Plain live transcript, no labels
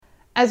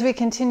as we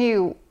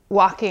continue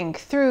walking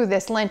through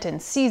this Lenten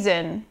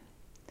season,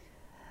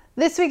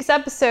 this week's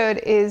episode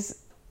is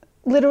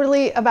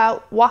literally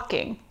about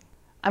walking.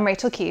 I'm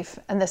Rachael Keefe,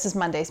 and this is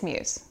Monday's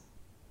Muse.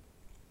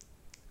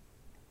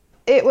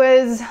 It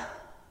was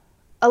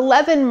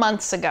 11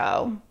 months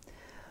ago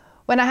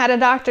when I had a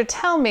doctor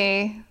tell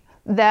me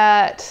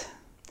that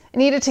I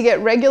needed to get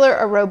regular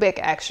aerobic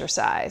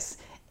exercise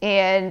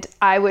and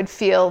I would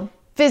feel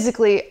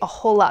physically a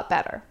whole lot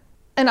better.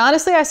 And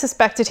honestly, I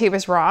suspected he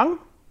was wrong,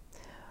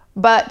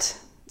 but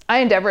I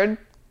endeavored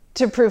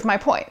to prove my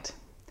point.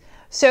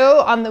 So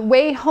on the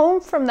way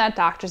home from that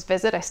doctor's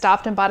visit, I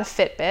stopped and bought a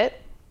Fitbit,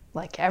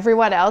 like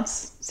everyone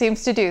else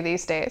seems to do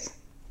these days.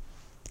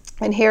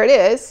 And here it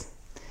is.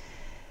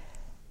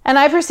 And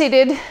I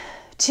proceeded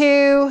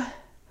to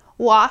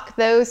walk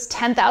those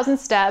 10,000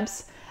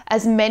 steps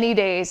as many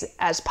days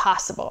as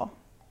possible.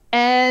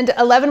 And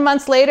 11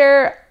 months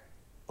later,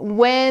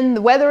 when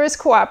the weather is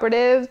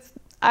cooperative,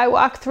 I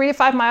walk 3 to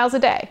 5 miles a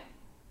day,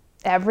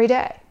 every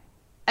day.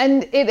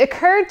 And it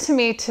occurred to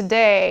me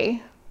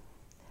today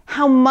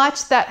how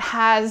much that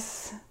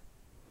has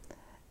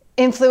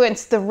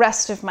influenced the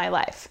rest of my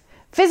life.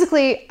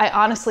 Physically, I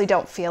honestly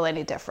don't feel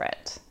any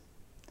different.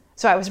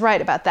 So I was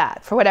right about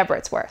that, for whatever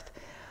it's worth.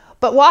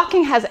 But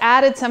walking has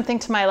added something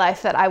to my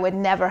life that I would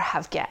never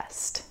have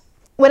guessed.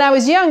 When I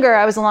was younger,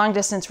 I was a long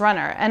distance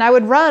runner, and I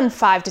would run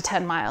 5 to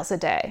 10 miles a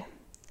day.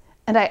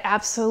 And I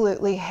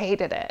absolutely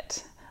hated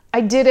it. I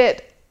did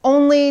it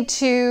only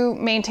to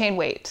maintain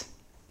weight.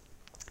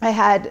 I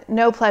had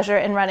no pleasure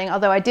in running,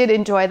 although I did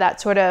enjoy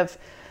that sort of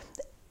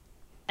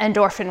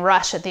endorphin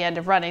rush at the end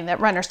of running that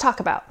runners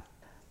talk about.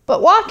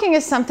 But walking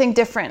is something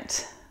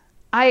different.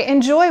 I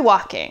enjoy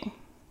walking.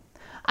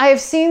 I have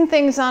seen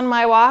things on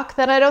my walk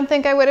that I don't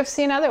think I would have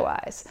seen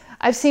otherwise.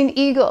 I've seen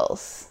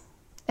eagles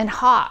and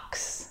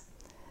hawks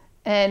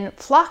and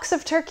flocks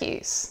of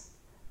turkeys,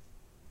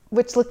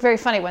 which look very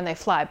funny when they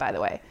fly, by the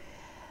way.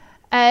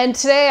 And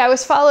today I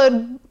was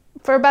followed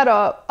for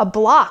about a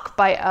block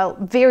by a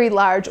very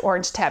large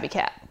orange tabby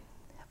cat.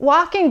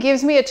 Walking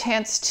gives me a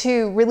chance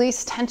to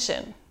release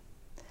tension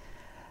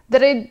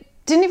that I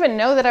didn't even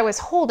know that I was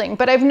holding.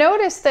 But I've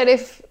noticed that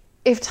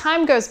if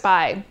time goes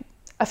by,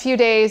 a few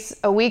days,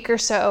 a week or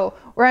so,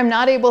 where I'm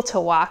not able to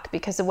walk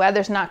because the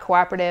weather's not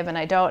cooperative and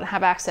I don't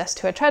have access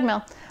to a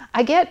treadmill,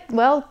 I get,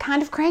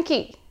 kind of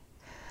cranky.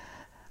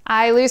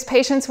 I lose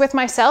patience with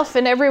myself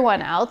and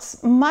everyone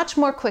else much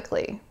more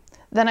quickly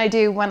than I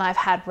do when I've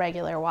had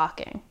regular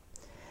walking.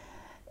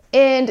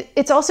 And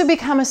it's also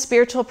become a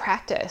spiritual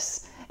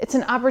practice. It's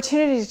an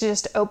opportunity to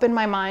just open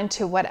my mind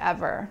to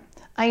whatever.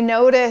 I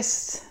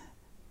noticed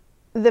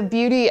the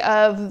beauty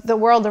of the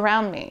world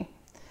around me.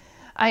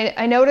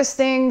 I notice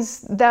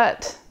things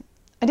that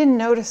I didn't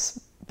notice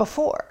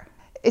before.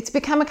 It's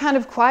become a kind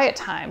of quiet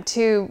time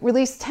to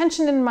release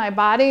tension in my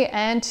body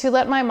and to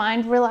let my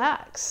mind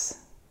relax.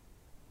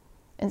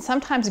 And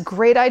sometimes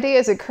great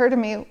ideas occur to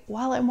me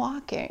while I'm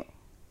walking.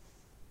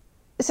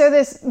 So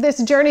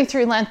this journey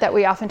through Lent that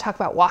we often talk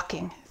about,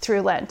 walking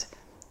through Lent,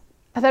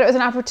 I thought it was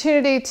an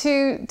opportunity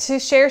to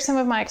share some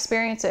of my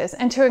experiences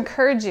and to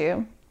encourage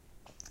you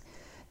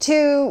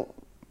to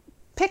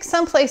pick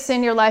some place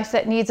in your life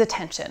that needs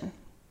attention.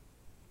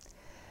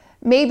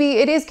 Maybe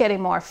it is getting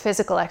more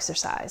physical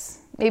exercise.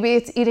 Maybe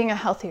it's eating a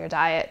healthier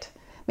diet.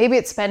 Maybe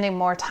it's spending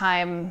more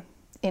time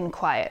in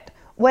quiet.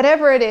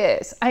 Whatever it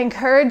is, I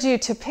encourage you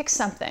to pick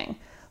something,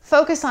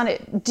 focus on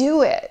it,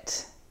 do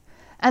it,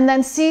 and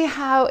then see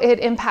how it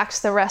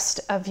impacts the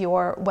rest of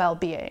your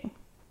well-being.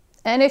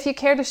 And if you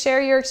care to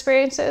share your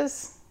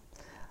experiences,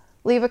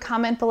 leave a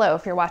comment below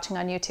if you're watching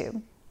on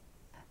YouTube.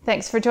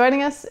 Thanks for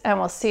joining us, and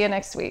we'll see you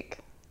next week.